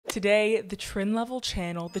Today, the Trin Lovell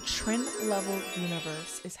channel, the Trin Lovell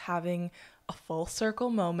universe is having a full circle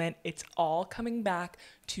moment. It's all coming back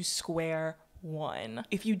to square one.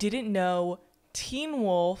 If you didn't know, Teen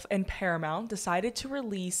Wolf and Paramount decided to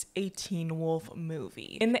release a Teen Wolf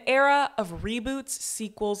movie. In the era of reboots,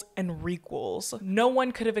 sequels, and requels, no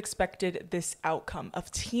one could have expected this outcome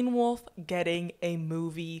of Teen Wolf getting a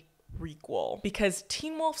movie requel, because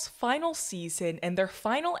Teen Wolf's final season and their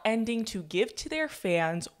final ending to give to their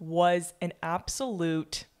fans was an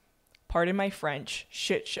absolute, pardon my French,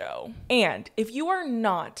 shit show. And if you are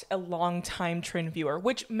not a longtime Trin viewer,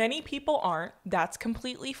 which many people aren't, that's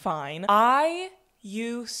completely fine. I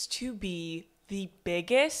used to be the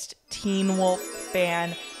biggest Teen Wolf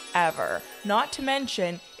fan ever. Not to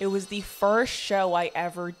mention, it was the first show I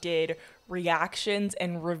ever did reactions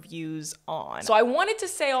and reviews on. So I wanted to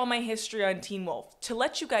say all my history on Teen Wolf to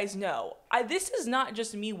let you guys know, this is not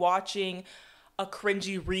just me watching a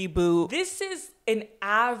cringy reboot. This is an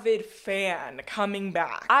avid fan coming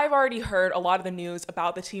back. I've already heard a lot of the news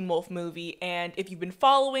about the Teen Wolf movie, and if you've been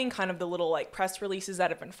following kind of the little like press releases that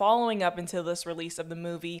have been following up until this release of the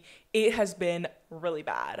movie, it has been really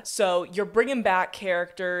bad. So you're bringing back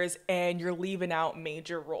characters and you're leaving out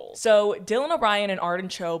major roles. So Dylan O'Brien and Arden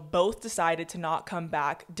Cho both decided to not come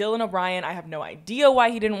back. Dylan O'Brien, I have no idea why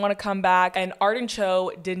he didn't want to come back, and Arden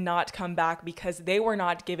Cho did not come back because they were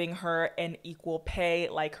not giving her an equal pay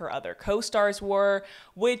like her other co-stars were,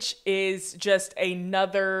 which is just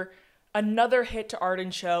another hit to Arden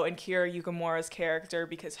Cho and Kira Yukimura's character,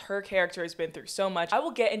 because her character has been through so much. I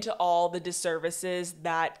will get into all the disservices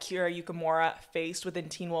that Kira Yukimura faced within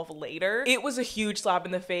Teen Wolf later. It was a huge slap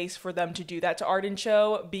in the face for them to do that to Arden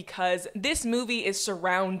Cho, because this movie is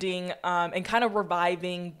surrounding and kind of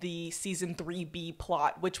reviving the season 3B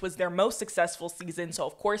plot, which was their most successful season. So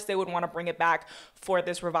of course they would want to bring it back for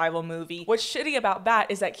this revival movie. What's shitty about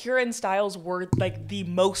that is that Kira and Stiles were like the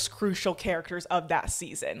most crucial characters of that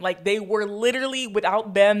season. Like they were literally,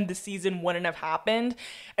 without them, the season wouldn't have happened.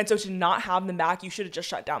 And so to not have them back, you should have just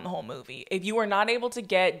shut down the whole movie. If you were not able to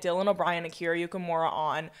get Dylan O'Brien and Kira Yukimura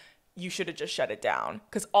on, you should have just shut it down,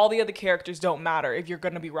 because all the other characters don't matter if you're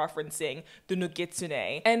going to be referencing the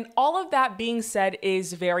Nogitsune. And all of that being said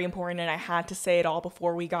is very important, and I had to say it all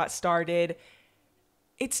before we got started.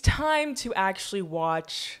 It's time to actually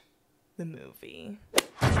watch the movie.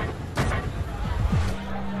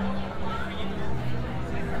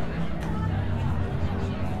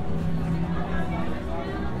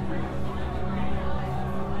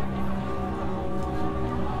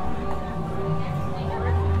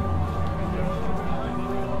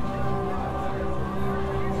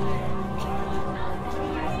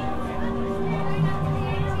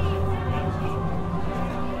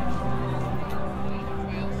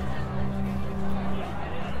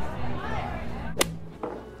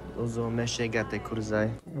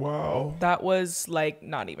 Wow. That was like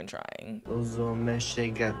not even trying.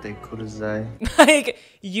 Like,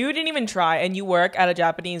 you didn't even try, and you work at a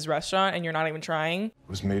Japanese restaurant and you're not even trying. It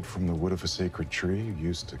was made from the wood of a sacred tree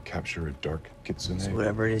used to capture a dark kitsune. So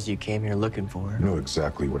whatever it is you came here looking for. You know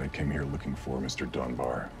exactly what I came here looking for, Mr.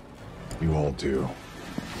 Dunbar. You all do.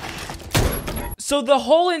 So the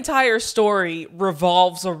whole entire story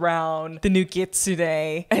revolves around the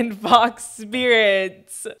Nogitsune and Fox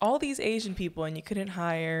spirits. All these Asian people, and you couldn't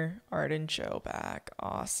hire Arden Cho back.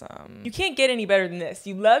 Awesome. You can't get any better than this.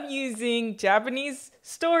 You love using Japanese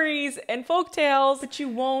stories and folktales, but you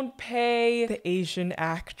won't pay the Asian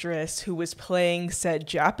actress who was playing said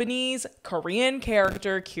Japanese Korean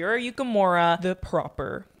character, Kira Yukimura, the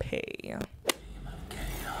proper pay.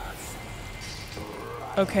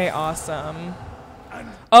 Okay, awesome.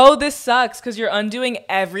 Oh, this sucks because you're undoing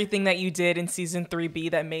everything that you did in season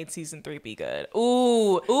 3B that made season 3B good.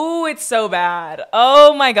 Ooh, it's so bad.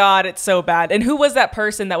 Oh my God, it's so bad. And who was that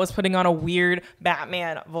person that was putting on a weird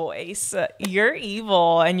Batman voice? You're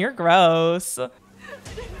evil and you're gross. I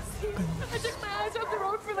took my eyes off the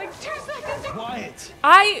road for like 2 seconds. Quiet.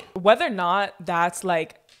 Whether or not that's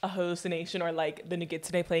like a hallucination or like the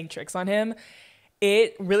Nogitsune playing tricks on him,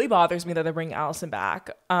 it really bothers me that they're bringing Allison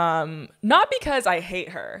back. Not because I hate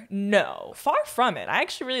her. No, far from it. I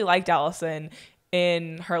actually really liked Allison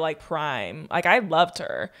in her like prime. Like, I loved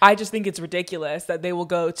her. I just think it's ridiculous that they will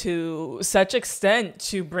go to such extent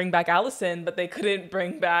to bring back Allison, but they couldn't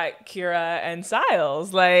bring back Kira and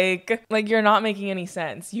Stiles. Like you're not making any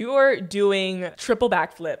sense. You are doing triple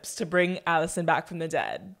backflips to bring Allison back from the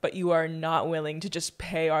dead, but you are not willing to just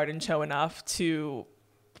pay Arden Cho enough to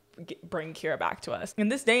bring Kira back to us. In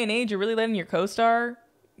this day and age, you're really letting your co-star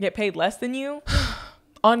get paid less than you?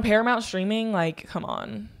 On Paramount streaming? Like, come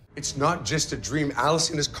on. It's not just a dream.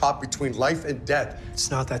 Allison is caught between life and death.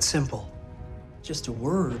 It's not that simple. Just a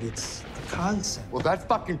word, it's a concept. Well, that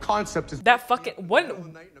fucking concept is... That fucking, what?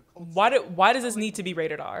 Why does this need to be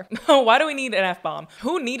rated R? Why do we need an F-bomb?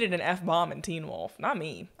 Who needed an F-bomb in Teen Wolf? Not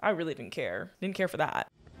me. I really didn't care. Didn't care for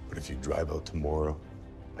that. But if you drive out tomorrow,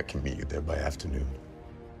 I can meet you there by afternoon.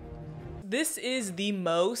 This is the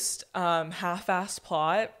most half-assed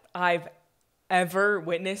plot I've ever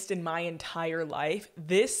witnessed in my entire life.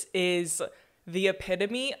 This is the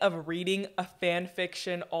epitome of reading a fan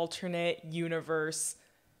fiction alternate universe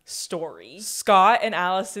story. Scott and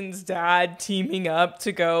Allison's dad teaming up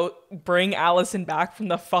to go bring Allison back from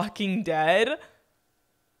the fucking dead.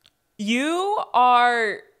 You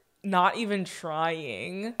are not even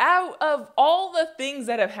trying. Out of all the things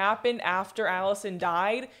that have happened after Allison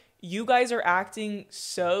died, you guys are acting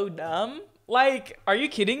so dumb. Like, are you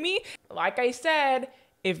kidding me? Like I said,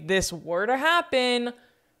 if this were to happen,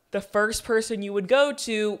 the first person you would go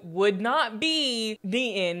to would not be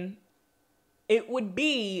Neaton. It would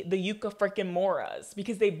be the Yucca freaking Moras,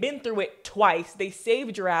 because they've been through it twice. They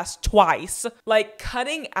saved your ass twice. Like,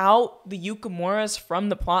 cutting out the Yucca Moras from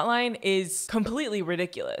the plotline is completely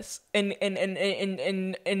ridiculous. And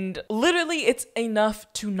literally it's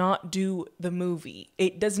enough to not do the movie.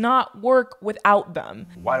 It does not work without them.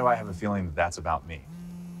 Why do I have a feeling that's about me?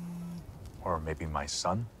 Or maybe my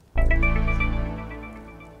son?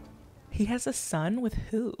 He has a son with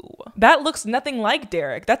who? That looks nothing like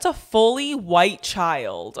Derek. That's a fully white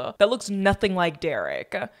child. That looks nothing like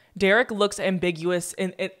Derek. Derek looks ambiguous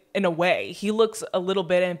in a way. He looks a little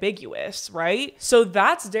bit ambiguous, right? So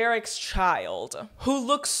that's Derek's child, who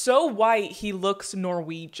looks so white he looks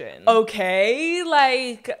Norwegian. Okay,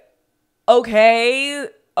 like, okay.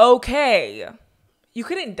 You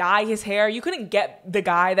couldn't dye his hair. You couldn't get the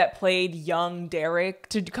guy that played young Derek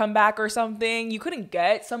to come back or something. You couldn't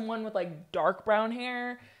get someone with like dark brown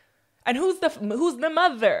hair. And who's the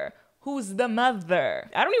mother? Who's the mother?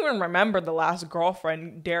 I don't even remember the last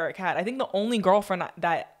girlfriend Derek had. I think the only girlfriend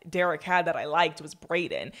that Derek had that I liked was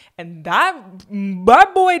Brayden. And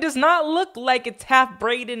that boy does not look like it's half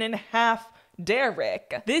Brayden and half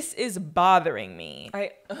Derek. This is bothering me.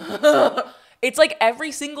 It's like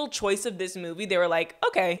every single choice of this movie, they were like,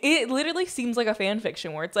 okay. It literally seems like a fan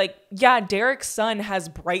fiction where it's like, yeah, Derek's son has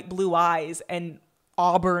bright blue eyes and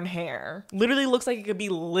auburn hair. Literally looks like it could be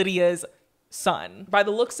Lydia's son. By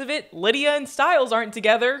the looks of it, Lydia and Stiles aren't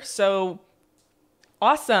together, so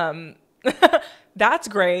awesome. That's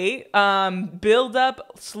great. Build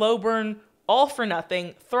up, slow burn, all for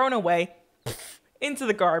nothing, thrown away, into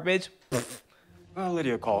the garbage. Well,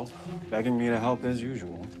 Lydia called, begging me to help as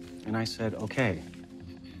usual. And I said, okay,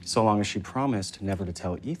 so long as she promised never to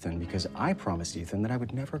tell Ethan, because I promised Ethan that I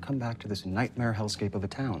would never come back to this nightmare hellscape of a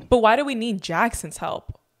town. But why do we need Jackson's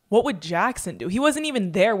help? What would Jackson do? He wasn't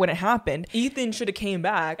even there when it happened. Ethan should have came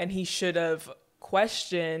back and he should have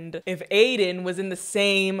questioned if Aiden was in the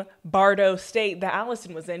same Bardo state that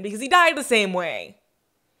Allison was in, because he died the same way.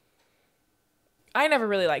 I never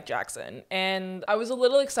really liked Jackson, and I was a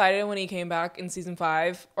little excited when he came back in season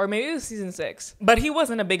 5, or maybe it was season 6. But he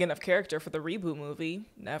wasn't a big enough character for the reboot movie.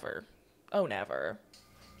 Never. Oh, never.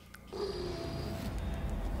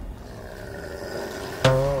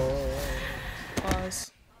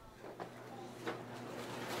 Pause.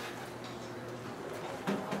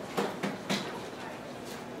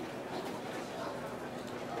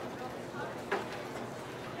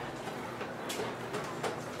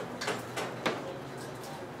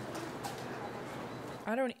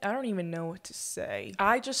 I don't even know what to say.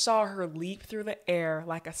 I just saw her leap through the air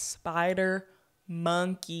like a spider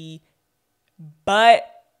monkey, butt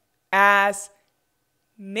ass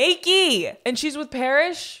naked. And she's with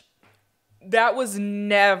Parrish. That was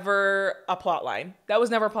never a plot line. That was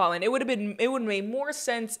never a plot line. It would have made more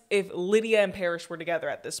sense if Lydia and Parrish were together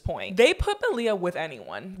at this point. They put Malia with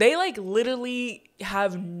anyone. They like literally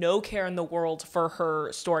have no care in the world for her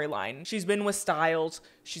storyline. She's been with Stiles.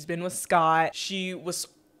 She's been with Scott. She was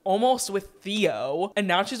almost with Theo, and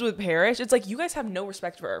now she's with Parrish. It's like, you guys have no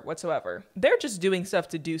respect for her whatsoever. They're just doing stuff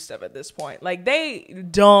to do stuff at this point. Like, they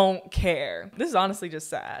don't care. This is honestly just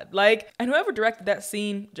sad. Like, and whoever directed that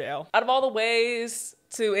scene, jail. Out of all the ways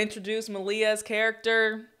to introduce Malia's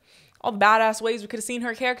character, all the badass ways we could have seen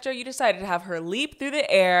her character, you decided to have her leap through the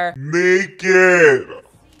air Naked!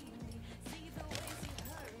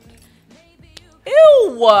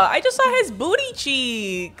 Ew, I just saw his booty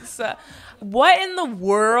cheeks. What in the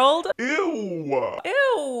world? Ew!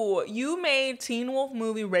 Ew, you made Teen Wolf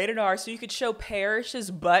movie rated R so you could show Parrish's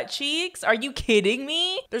butt cheeks? Are you kidding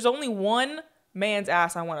me? There's only one man's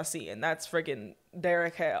ass I want to see, and that's friggin'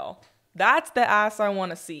 Derek Hale. That's the ass I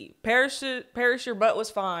want to see. Paris, your butt was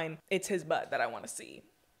fine. It's his butt that I want to see.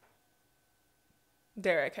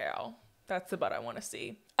 Derek Hale. That's the butt I want to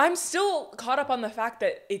see. I'm still caught up on the fact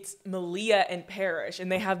that it's Malia and Parrish and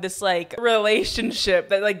they have this like relationship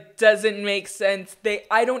that like doesn't make sense.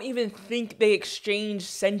 I don't even think they exchange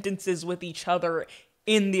sentences with each other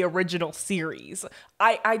in the original series.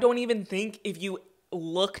 I don't even think if you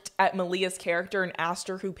looked at Malia's character and asked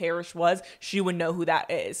her who Parrish was, she would know who that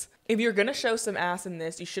is. If you're gonna show some ass in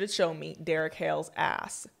this, you should have shown me Derek Hale's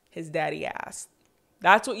ass, his daddy ass.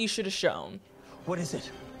 That's what you should have shown. What is it?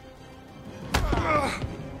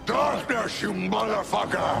 Darkness, you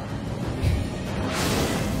motherfucker!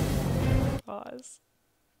 Pause.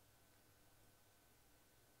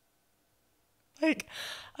 Like,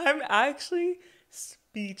 I'm actually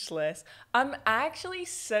speechless. I'm actually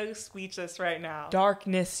so speechless right now.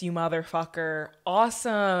 Darkness, you motherfucker.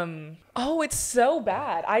 Awesome. Oh, it's so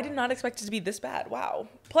bad. I did not expect it to be this bad. Wow.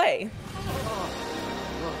 Play.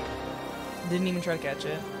 Didn't even try to catch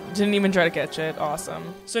it. Didn't even try to catch it.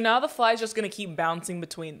 Awesome. So now the fly's just gonna keep bouncing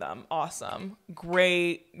between them. Awesome.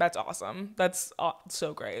 Great. That's awesome. That's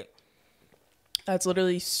so great. That's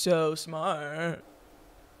literally so smart.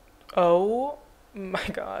 Oh my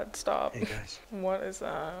God, stop. Hey guys. What is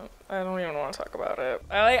that? I don't even want to talk about it.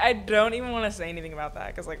 I don't even want to say anything about that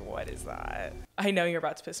because like, what is that? I know you're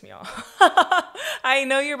about to piss me off. I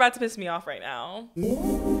know you're about to piss me off right now.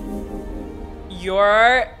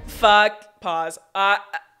 You're pause.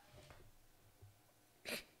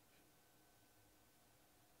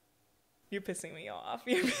 You're pissing me off.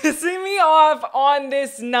 You're pissing me off on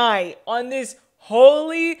this night. On this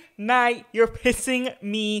holy night, you're pissing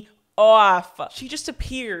me off. She just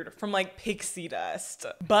appeared from like pixie dust.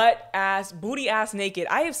 Butt ass, booty ass naked.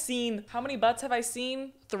 I have seen, how many butts have I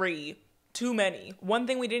seen? 3. Too many. One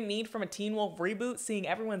thing we didn't need from a Teen Wolf reboot, seeing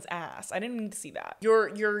everyone's ass. I didn't need to see that.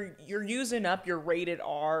 You're using up your rated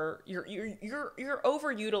R. You're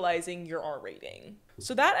overutilizing your R rating.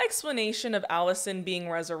 So that explanation of Allison being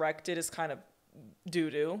resurrected is kind of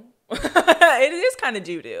doo-doo. It is kind of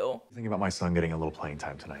doo-doo. Think about my son getting a little playing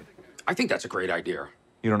time tonight. I think that's a great idea.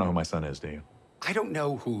 You don't know who my son is, do you? I don't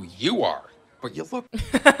know who you are, but you look...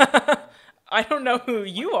 I don't know who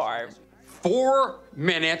you are. 4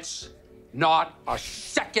 minutes, not a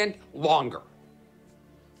second longer.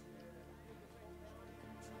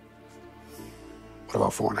 What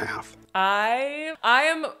about 4.5? I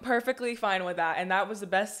am perfectly fine with that. And that was the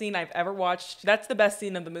best scene I've ever watched. That's the best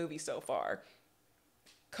scene of the movie so far.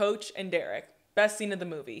 Coach and Derek. Best scene of the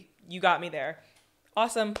movie. You got me there.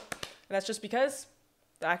 Awesome. And that's just because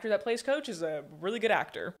the actor that plays Coach is a really good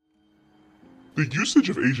actor. The usage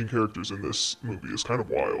of Asian characters in this movie is kind of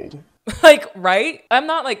wild. Like, right? I'm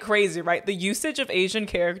not like crazy, right? The usage of Asian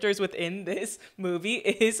characters within this movie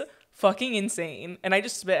is fucking insane. And I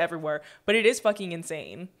just spit everywhere, but it is fucking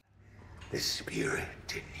insane. The spirit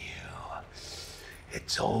in you,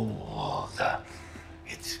 it's old.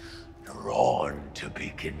 It's drawn to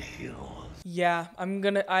Beacon Hill. Yeah, I'm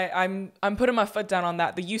putting my foot down on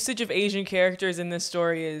that. The usage of Asian characters in this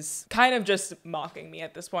story is kind of just mocking me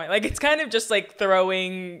at this point. Like, it's kind of just like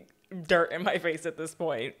throwing dirt in my face at this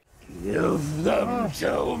point. Give them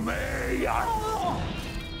to me.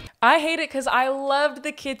 I hate it because I loved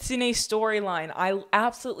the Kitsune storyline. I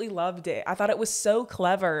absolutely loved it. I thought it was so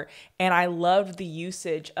clever, and I loved the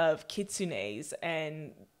usage of kitsunes,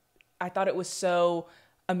 and I thought it was so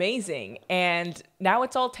amazing. And now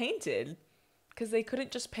it's all tainted because they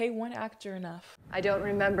couldn't just pay one actor enough. I don't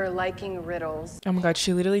remember liking riddles. Oh my God,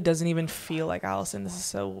 she literally doesn't even feel like Allison. This is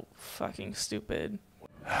so fucking stupid.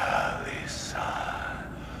 Allison,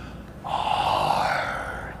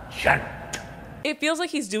 Argent. It feels like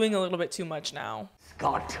he's doing a little bit too much now.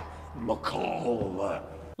 Scott McCall.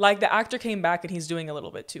 Like the actor came back and he's doing a little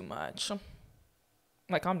bit too much.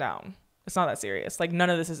 Like, calm down. It's not that serious. Like, none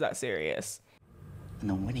of this is that serious. And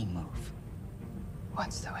the winning move.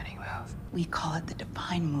 What's the winning move? We call it the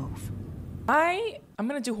divine move. I'm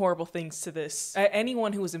gonna do horrible things to this.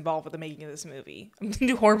 Anyone who was involved with the making of this movie, I'm gonna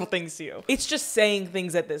do horrible things to you. It's just saying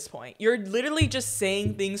things at this point. You're literally just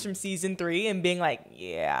saying things from season 3 and being like,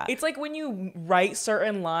 yeah. It's like when you write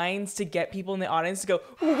certain lines to get people in the audience to go,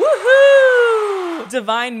 woohoo!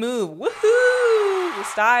 Divine move, woohoo!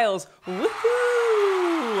 Stiles,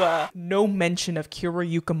 woohoo! No mention of Kira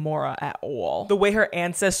Yukimura at all. The way her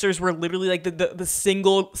ancestors were literally like the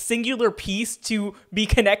singular piece to be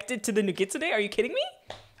connected to the Nugitsune. Are you kidding me?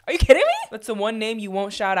 Are you kidding me? That's the one name you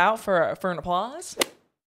won't shout out for an applause.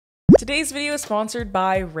 Today's video is sponsored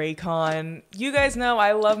by Raycon. You guys know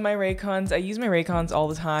I love my Raycons. I use my Raycons all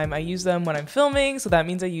the time. I use them when I'm filming, so that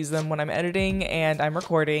means I use them when I'm editing and I'm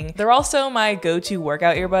recording. They're also my go-to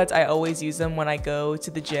workout earbuds. I always use them when I go to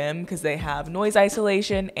the gym because they have noise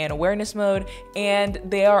isolation and awareness mode, and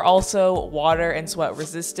they are also water and sweat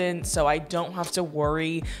resistant, so I don't have to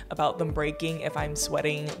worry about them breaking if I'm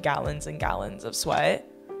sweating gallons and gallons of sweat.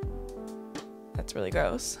 That's really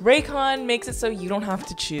gross. Raycon makes it so you don't have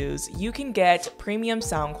to choose. You can get premium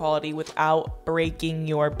sound quality without breaking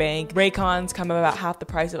your bank. Raycons come about half the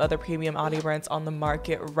price of other premium audio brands on the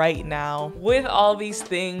market right now. With all these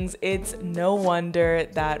things, it's no wonder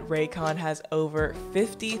that Raycon has over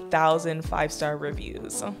 50,000 five-star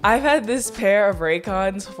reviews. I've had this pair of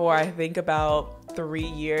Raycons for I think about 3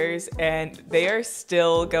 years and they are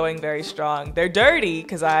still going very strong. They're dirty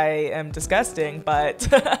because I am disgusting, but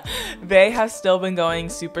they have still been going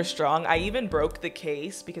super strong. I even broke the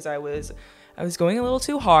case because I was going a little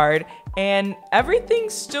too hard, and everything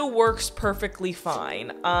still works perfectly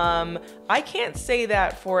fine. I can't say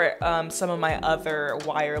that for some of my other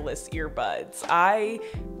wireless earbuds. I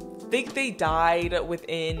think they died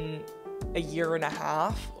within a year and a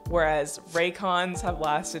half, whereas Raycons have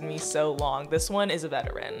lasted me so long. This one is a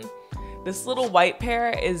veteran. This little white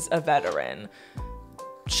pair is a veteran.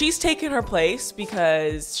 She's taken her place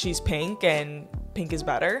because she's pink and pink is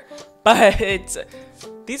better, but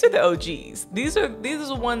these are the OGs. These are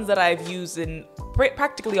the ones that I've used in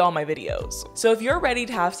practically all my videos. So if you're ready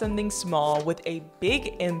to have something small with a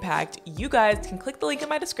big impact, you guys can click the link in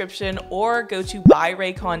my description or go to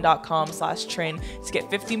buyraycon.com/Trin to get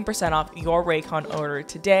 15% off your Raycon order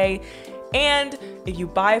today. And if you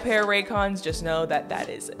buy a pair of Raycons, just know that that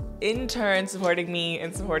is in turn supporting me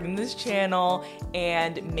and supporting this channel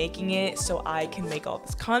and making it so I can make all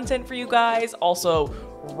this content for you guys. Also,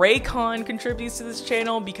 Raycon contributes to this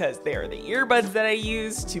channel because they are the earbuds that I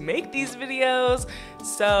use to make these videos.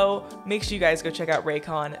 So make sure you guys go check out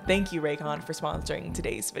Raycon. Thank you, Raycon, for sponsoring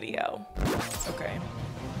today's video. Okay.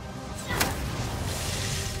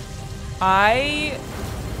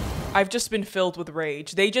 I've just been filled with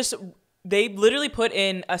rage. They literally put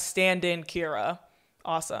in a stand-in Kira.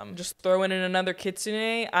 Awesome. Just throw in another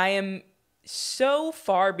Kitsune. I am so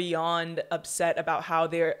far beyond upset about how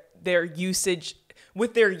their usage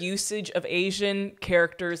of Asian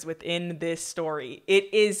characters within this story.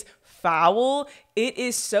 It is foul. It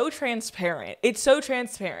is so transparent. It's so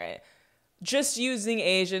transparent. Just using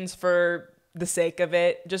Asians for the sake of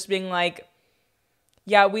it. Just being like,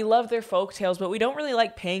 yeah, we love their folktales, but we don't really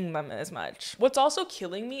like paying them as much. What's also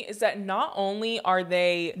killing me is that not only are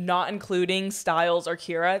they not including Stiles or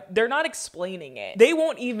Kira, they're not explaining it. They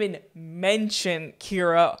won't even mention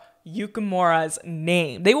Kira Yukimura's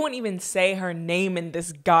name. They won't even say her name in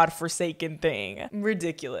this godforsaken thing.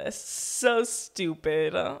 Ridiculous. So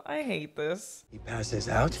stupid. I hate this. He passes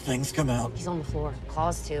out, things come out. He's on the floor.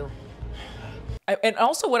 Claws too. And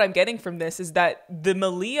also what I'm getting from this is that the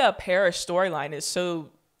Malia Parrish storyline is so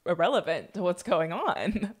irrelevant to what's going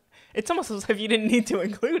on. It's almost as if you didn't need to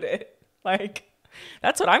include it. Like,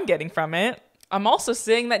 that's what I'm getting from it. I'm also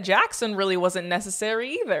seeing that Jackson really wasn't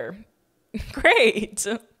necessary either. Great.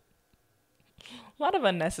 A lot of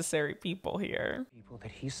unnecessary people here. People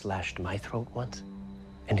that he slashed my throat once,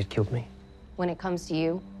 and it killed me. When it comes to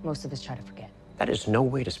you, most of us try to forget. That is no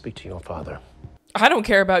way to speak to your father. I don't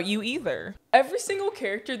care about you either. Every single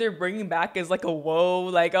character they're bringing back is like a whoa,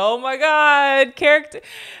 like, oh my God, character.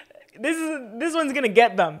 This one's gonna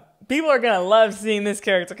get them. People are gonna love seeing this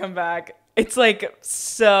character come back. It's like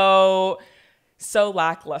so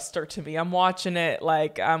lackluster to me. I'm watching it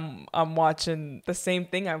like I'm watching the same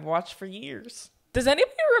thing I've watched for years. Does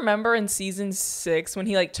anybody remember in season 6 when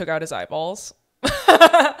he like took out his eyeballs?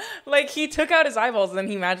 Like he took out his eyeballs and then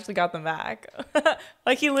he magically got them back.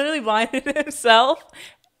 Like he literally blinded himself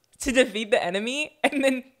to defeat the enemy and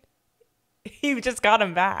then he just got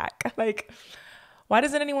him back. Like, why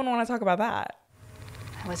doesn't anyone want to talk about that?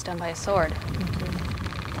 I was done by a sword.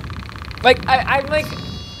 Like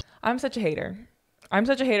I'm such a hater. I'm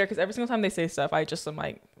such a hater because every single time they say stuff, I'm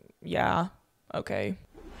like, yeah, okay.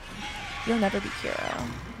 You'll never be Kira.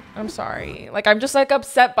 I'm sorry. Like, I'm just like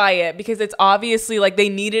upset by it because it's obviously like they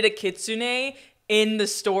needed a Kitsune in the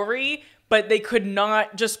story, but they could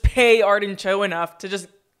not just pay Arden Cho enough to just,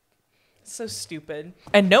 it's so stupid.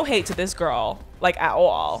 And no hate to this girl, like at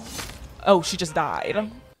all. Oh, she just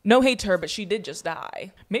died. No hate to her, but she did just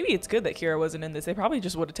die. Maybe it's good that Kira wasn't in this. They probably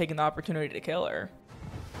just would have taken the opportunity to kill her.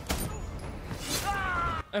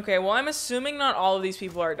 Okay, well, I'm assuming not all of these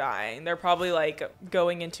people are dying. They're probably like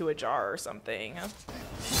going into a jar or something.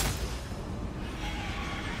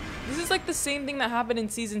 This is like the same thing that happened in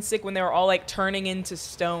season 6 when they were all like turning into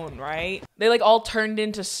stone, right? They like all turned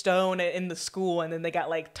into stone in the school and then they got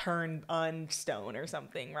like turned unstone or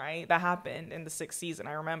something, right? That happened in the 6th season,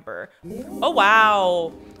 I remember. Oh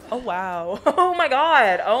wow. Oh wow. Oh my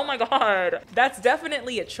god. Oh my god. That's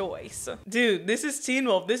definitely a choice. Dude, this is Teen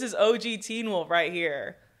Wolf. This is OG Teen Wolf right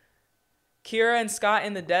here. Kira and Scott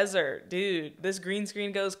in the desert. Dude, this green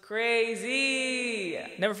screen goes crazy.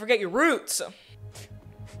 Never forget your roots.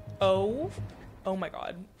 Oh my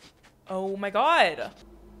god. Oh my god.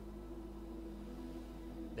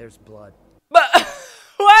 There's blood. But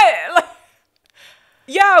what? Like,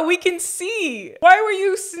 yeah, we can see.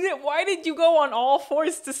 Why did you go on all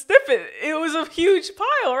fours to sniff it? It was a huge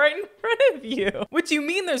pile right in front of you. What do you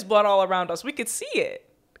mean there's blood all around us? We could see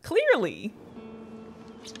it clearly.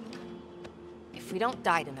 If we don't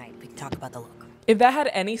die tonight, we can talk about the look. If that had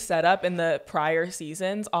any setup in the prior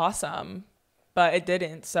seasons, awesome. But it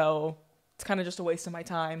didn't, so it's kind of just a waste of my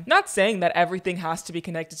time. Not saying that everything has to be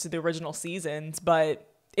connected to the original seasons, but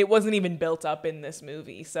it wasn't even built up in this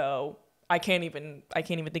movie, so I can't even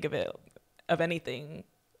think of anything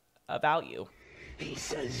of value. He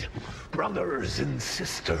says, brothers and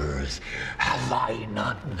sisters, have I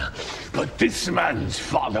none, but this man's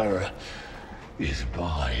father is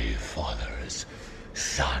my father's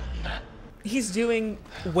son. He's doing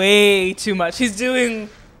way too much. He's doing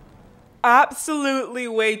absolutely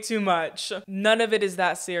way too much. None of it is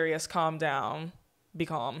that serious. Calm down. Be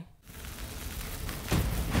calm.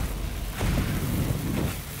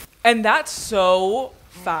 And that's so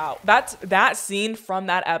foul. That scene from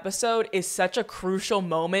that episode is such a crucial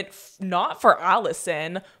moment, not for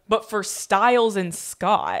Allison, but for Stiles and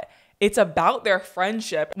Scott. It's about their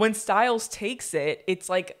friendship. When Stiles takes it, it's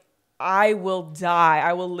like, I will die.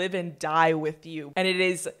 I will live and die with you. And it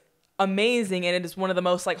is amazing, and it is one of the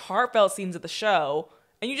most like heartfelt scenes of the show,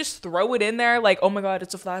 and you just throw it in there like, oh my god,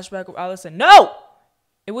 it's a flashback of Allison. No,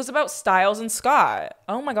 it was about Stiles and Scott.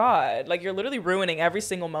 Oh my god, like you're literally ruining every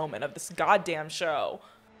single moment of this goddamn show.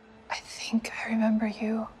 I think I remember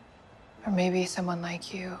you, or maybe someone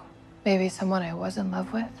like you, maybe someone I was in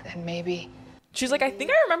love with, and maybe she's like, I think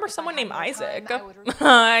I remember someone named Isaac.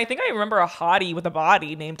 I think I remember a hottie with a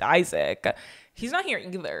body named Isaac. He's not here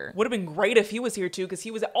either. Would have been great if he was here too, because he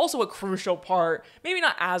was also a crucial part. Maybe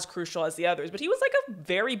not as crucial as the others, but he was like a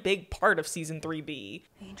very big part of season 3B.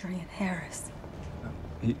 Adrian Harris.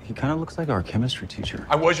 He kind of looks like our chemistry teacher.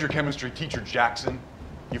 I was your chemistry teacher, Jackson.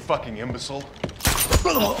 You fucking imbecile.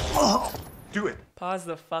 Do it. Pause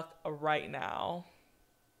the fuck right now.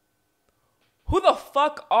 Who the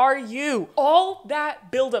fuck are you? All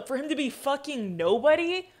that buildup for him to be fucking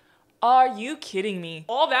nobody? Are you kidding me?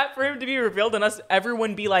 All that for him to be revealed and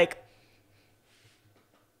everyone be like,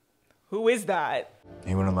 who is that?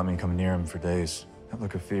 He wouldn't let me come near him for days. That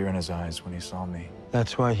look of fear in his eyes when he saw me.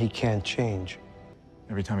 That's why he can't change.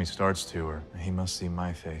 Every time he starts to, or he must see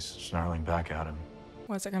my face snarling back at him.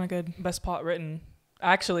 Why is that kind of good? Best plot written.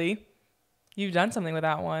 Actually, you've done something with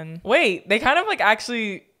that one. Wait, they kind of like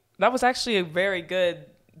that was actually a very good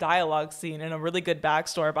dialogue scene and a really good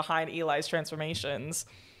backstory behind Eli's transformations.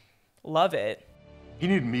 Love it. He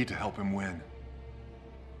needed me to help him win.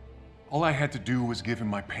 All I had to do was give him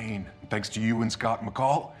my pain. And thanks to you and Scott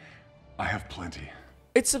McCall, I have plenty.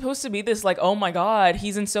 It's supposed to be this like, oh my god,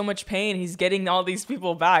 he's in so much pain. He's getting all these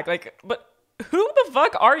people back. Like, but who the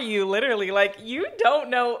fuck are you? Literally, like, you don't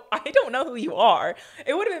know. I don't know who you are.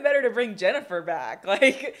 It would have been better to bring Jennifer back.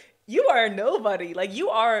 Like, you are a nobody. Like, you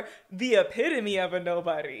are the epitome of a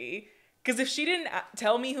nobody. Because if she didn't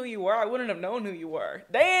tell me who you were, I wouldn't have known who you were.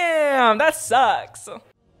 Damn, that sucks.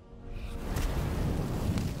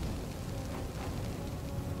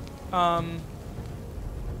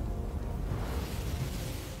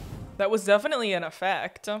 That was definitely an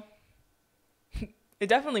effect. It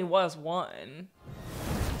definitely was one.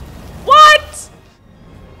 What?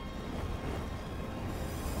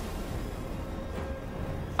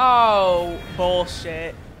 Oh,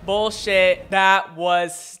 bullshit. Bullshit. That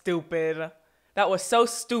was stupid. That was so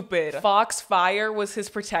stupid. Foxfire was his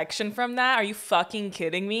protection from that? Are you fucking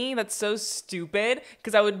kidding me? That's so stupid.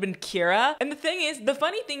 Because I would have been Kira. And the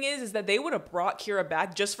funny thing is that they would have brought Kira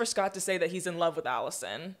back just for Scott to say that he's in love with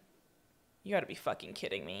Allison. You gotta be fucking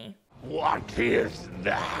kidding me. What is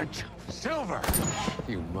that? Silver!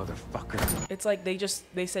 You motherfucker. It's like they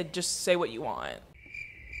said, just say what you want.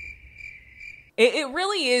 It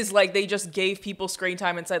really is like they just gave people screen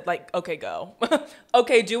time and said like, okay, go.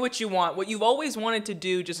 Okay, do what you want. What you've always wanted to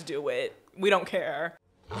do, just do it. We don't care.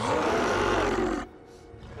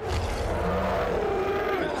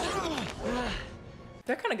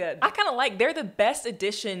 They're kind of good. I kind of like, they're the best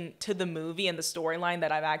addition to the movie and the storyline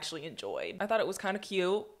that I've actually enjoyed. I thought it was kind of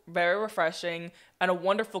cute, very refreshing, and a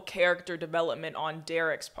wonderful character development on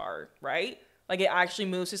Derek's part, right? Like, it actually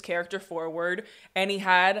moves his character forward, and he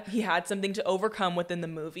had something to overcome within the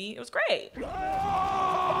movie. It was great.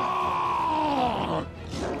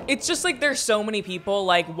 It's just like there's so many people,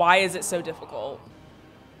 like, why is it so difficult?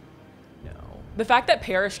 No. The fact that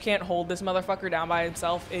Parrish can't hold this motherfucker down by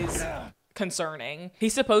himself is concerning.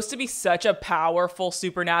 He's supposed to be such a powerful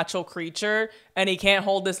supernatural creature, and he can't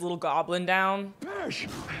hold this little goblin down. Parrish,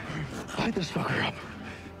 light this fucker up.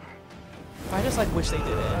 I just like wish they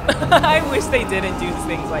didn't. I wish they didn't do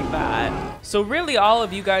things like that. So really all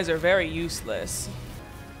of you guys are very useless.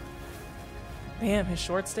 Damn, his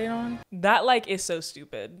shorts stayed on? That like is so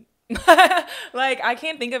stupid. Like, I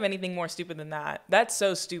can't think of anything more stupid than that. That's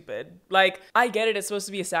so stupid. Like, I get it, it's supposed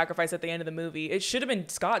to be a sacrifice at the end of the movie. It should have been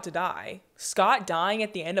Scott to die. Scott dying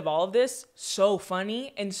at the end of all of this, so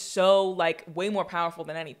funny and so like way more powerful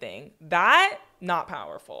than anything. That, not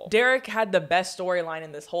powerful. Derek had the best storyline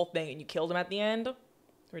in this whole thing and you killed him at the end?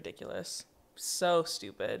 Ridiculous. So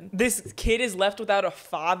stupid. This kid is left without a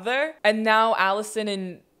father, and now Allison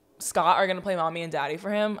and Scott are gonna play mommy and daddy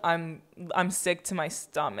for him. I'm sick to my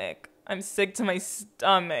stomach. I'm sick to my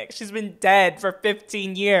stomach. She's been dead for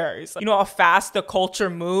 15 years. You know how fast the culture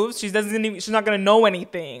moves? She's not gonna know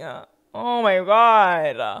anything. Oh my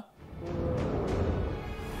God.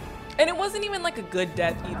 And it wasn't even like a good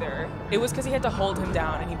death either. It was because he had to hold him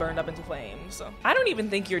down and he burned up into flames. I don't even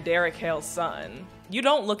think you're Derek Hale's son. You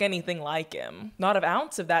don't look anything like him. Not an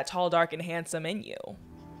ounce of that tall, dark, and handsome in you.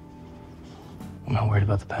 I'm not worried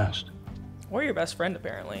about the past. Or your best friend,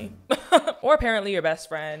 apparently. Or apparently your best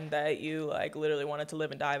friend that you like literally wanted to live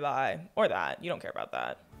and die by. Or that. You don't care about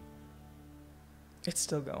that. It's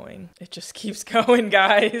still going. It just keeps going,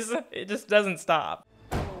 guys. It just doesn't stop.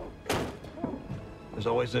 There's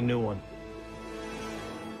always a new one.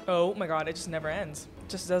 Oh my God, it just never ends. It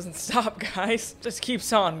just doesn't stop, guys. It just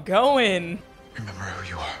keeps on going. Remember who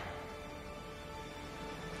you are.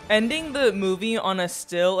 Ending the movie on a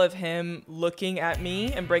still of him looking at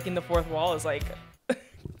me and breaking the fourth wall is like,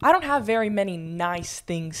 I don't have very many nice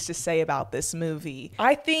things to say about this movie.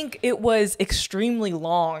 I think it was extremely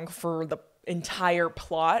long for the entire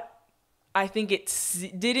plot. I think it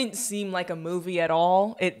didn't seem like a movie at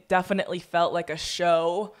all. It definitely felt like a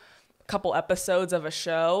show, a couple episodes of a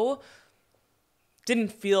show.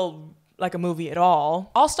 Didn't feel like a movie at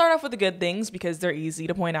all. I'll start off with the good things because they're easy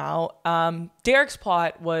to point out. Derek's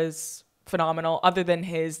plot was phenomenal other than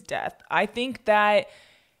his death. I think that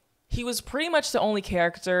he was pretty much the only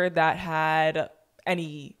character that had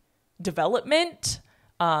any development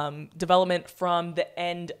from the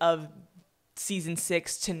end of season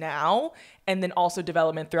 6 to now, and then also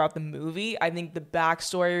development throughout the movie. I think the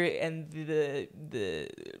backstory and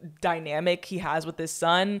the dynamic he has with his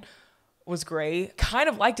son was great. Kind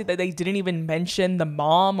of liked it that they didn't even mention the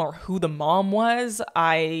mom or who the mom was.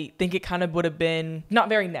 I think it kind of would have been not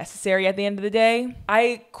very necessary at the end of the day.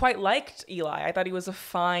 I quite liked Eli. I thought he was a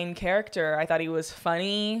fine character. I thought he was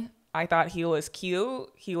funny. I thought he was cute.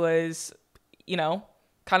 He was, you know,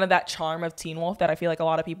 kind of that charm of Teen Wolf that I feel like a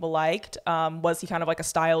lot of people liked. Was he kind of like a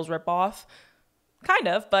Stiles ripoff? Kind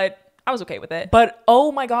of, but I was okay with it. But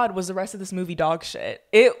oh my God, was the rest of this movie dog shit.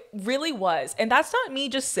 It really was. And that's not me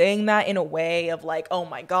just saying that in a way of like, oh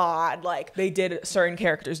my God, like they did certain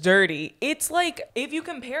characters dirty. It's like, if you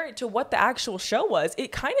compare it to what the actual show was,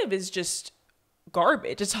 it kind of is just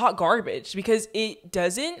garbage. It's hot garbage because it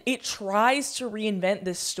tries to reinvent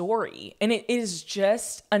this story. And it is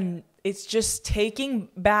just it's just taking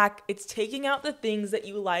out the things that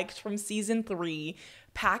you liked from season 3,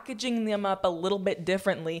 packaging them up a little bit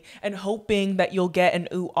differently and hoping that you'll get an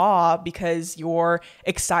ooh-ah because you're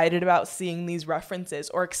excited about seeing these references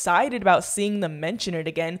or excited about seeing them mention it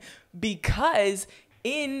again, because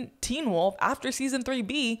in Teen Wolf, after season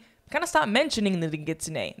 3B, kind of stopped mentioning the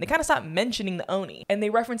Gitsune. They kind of stopped mentioning the Oni, and they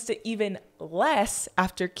referenced it even less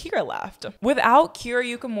after Kira left. Without Kira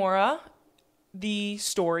Yukimura, the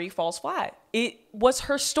story falls flat. It was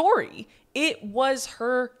her story. It was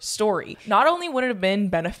her story. Not only would it have been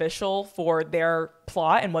beneficial for their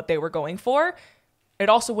plot and what they were going for, it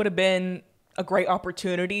also would have been a great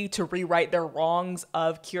opportunity to rewrite their wrongs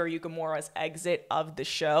of Kira Yukimura's exit of the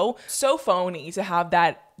show. So phony to have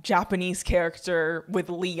that Japanese character with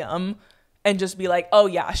Liam and just be like, oh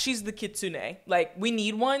yeah, she's the kitsune. Like, we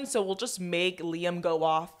need one, so we'll just make Liam go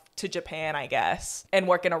off to Japan, I guess, and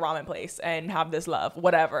work in a ramen place and have this love,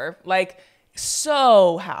 whatever. Like,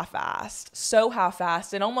 so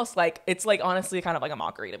half-assed, and almost like, it's like honestly kind of like a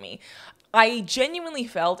mockery to me. I genuinely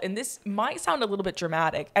felt, and this might sound a little bit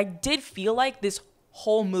dramatic, I did feel like this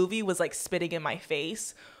whole movie was like spitting in my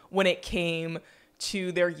face when it came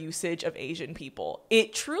to their usage of Asian people.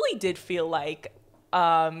 It truly did feel like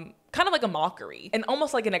kind of like a mockery and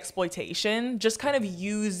almost like an exploitation, just kind of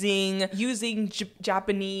using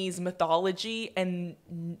Japanese mythology and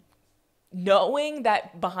knowing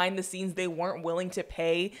that behind the scenes they weren't willing to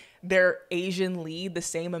pay their Asian lead the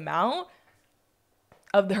same amount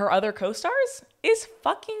of her other co-stars is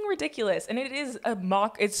fucking ridiculous. And it is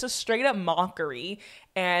it's a straight up mockery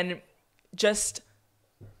and just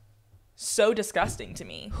so disgusting to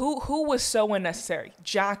me. Who was so unnecessary?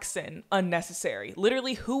 Jackson, unnecessary.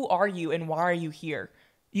 Literally, who are you and why are you here?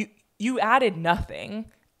 You added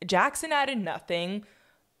nothing. Jackson added nothing.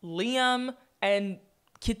 Liam and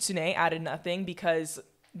Kitsune added nothing because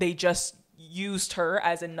they just used her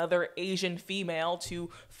as another Asian female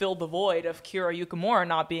to fill the void of Kira Yukimura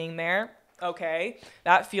not being there. Okay,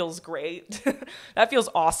 that feels great. That feels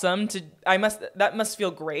awesome. That must feel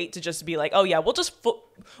great to just be like, oh yeah, we'll just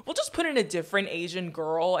put in a different Asian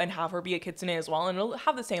girl and have her be a Kitsune as well, and it'll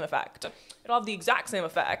have the same effect. It'll have the exact same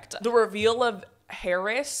effect. The reveal of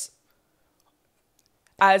Harris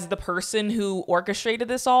as the person who orchestrated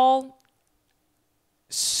this all,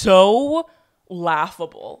 so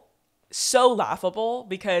laughable. So laughable,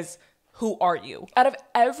 because who are you? Out of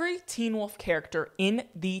every Teen Wolf character in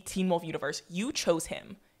the Teen Wolf universe, you chose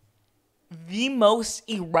him. The most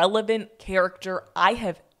irrelevant character I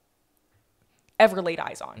have ever laid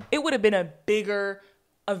eyes on. It would have been a bigger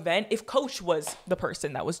event if Coach was the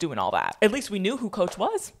person that was doing all that. At least we knew who Coach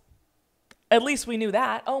was. At least we knew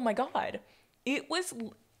that. Oh my God. It was,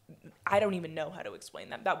 I don't even know how to explain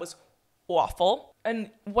that. That was awful.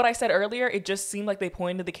 And what I said earlier, it just seemed like they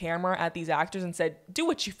pointed the camera at these actors and said, do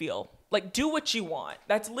what you feel. Like, do what you want.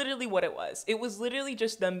 That's literally what it was. It was literally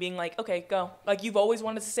just them being like, okay, go. Like, you've always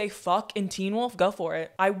wanted to say fuck in Teen Wolf, go for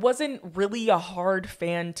it. I wasn't really a hard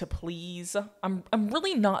fan to please. I'm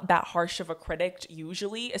really not that harsh of a critic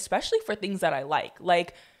usually, especially for things that I like.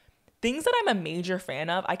 Like, things that I'm a major fan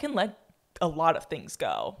of, I can let a lot of things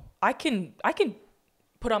go. I can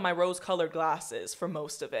put on my rose-colored glasses for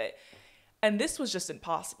most of it. And this was just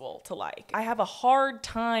impossible to like. I have a hard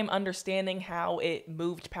time understanding how it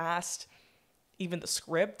moved past even the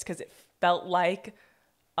script because it felt like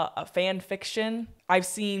a fan fiction. I've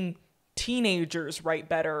seen teenagers write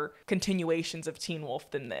better continuations of Teen Wolf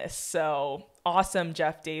than this. So awesome,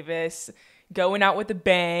 Jeff Davis. Going out with a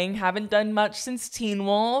bang. Haven't done much since Teen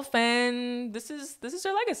Wolf, and this is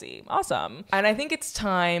their legacy. Awesome. And I think it's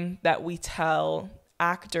time that we tell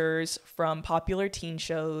actors from popular teen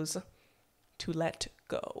shows to let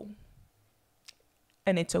go.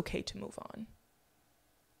 And it's okay to move on.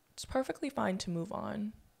 It's perfectly fine to move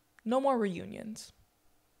on. No more reunions.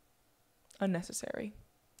 Unnecessary.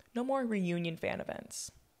 No more reunion fan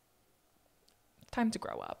events. Time to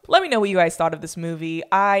grow up. Let me know what you guys thought of this movie.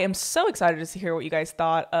 I am so excited to hear what you guys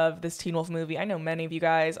thought of this Teen Wolf movie. I know many of you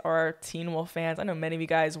guys are Teen Wolf fans. I know many of you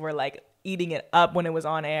guys were like eating it up when it was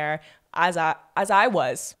on air, as I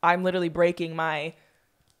was. I'm literally breaking my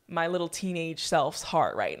little teenage self's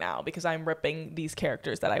heart right now because I'm ripping these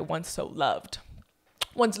characters that I once loved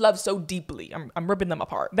so deeply. I'm ripping them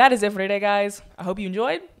apart. That is it for today, guys. I hope you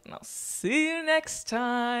enjoyed, and I'll see you next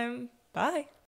time. Bye.